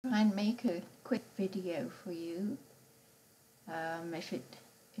try and make a quick video for you if it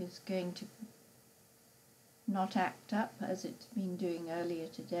is going to not act up as it's been doing earlier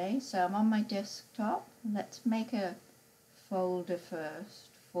today. So I'm on my desktop. Let's make a folder first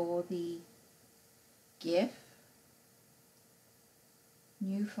for the GIF.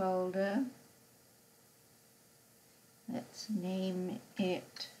 New folder. Let's name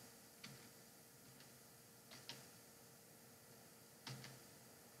it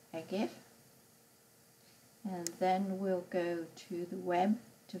AGIF, and then we'll go to the web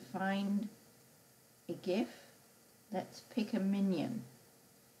to find a GIF. Let's pick a minion,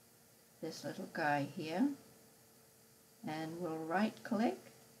 this little guy here, and we'll right click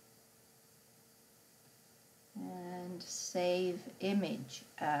and save image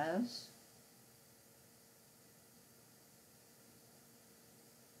as,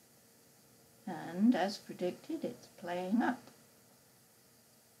 and as predicted it's playing up.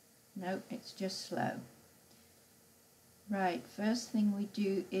 No, it's just slow. Right, first thing we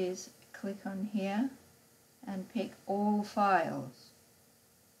do is click on here and pick all files,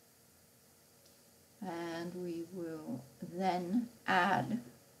 and we will then add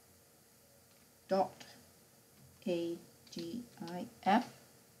 .agif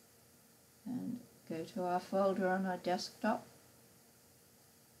and go to our folder on our desktop.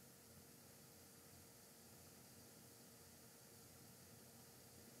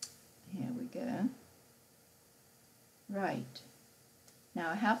 Here we go. Right.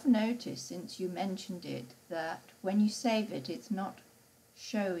 Now I have noticed, since you mentioned it, that when you save it, it's not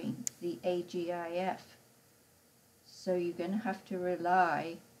showing the AGIF. So you're going to have to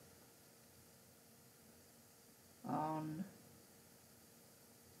rely on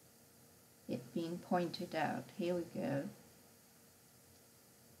it being pointed out. Here we go.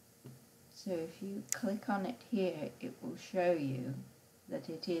 So if you click on it here, it will show you that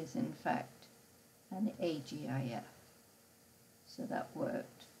it is in fact an AGIF. So that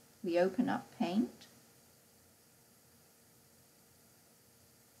worked. We open up Paint,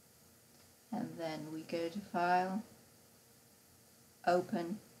 and then we go to File,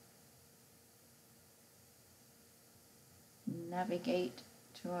 Open, navigate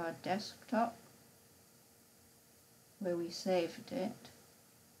to our desktop where we saved it,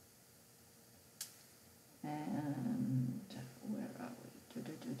 and where are we?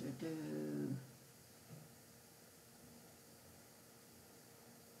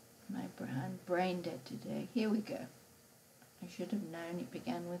 My brain dead today. Here we go. I should have known it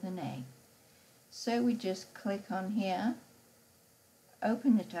began with an A. So we just click on here,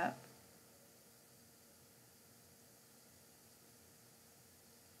 open it up,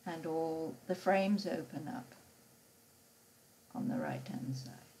 and all the frames open up on the right hand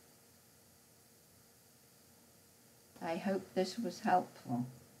side. I hope this was helpful.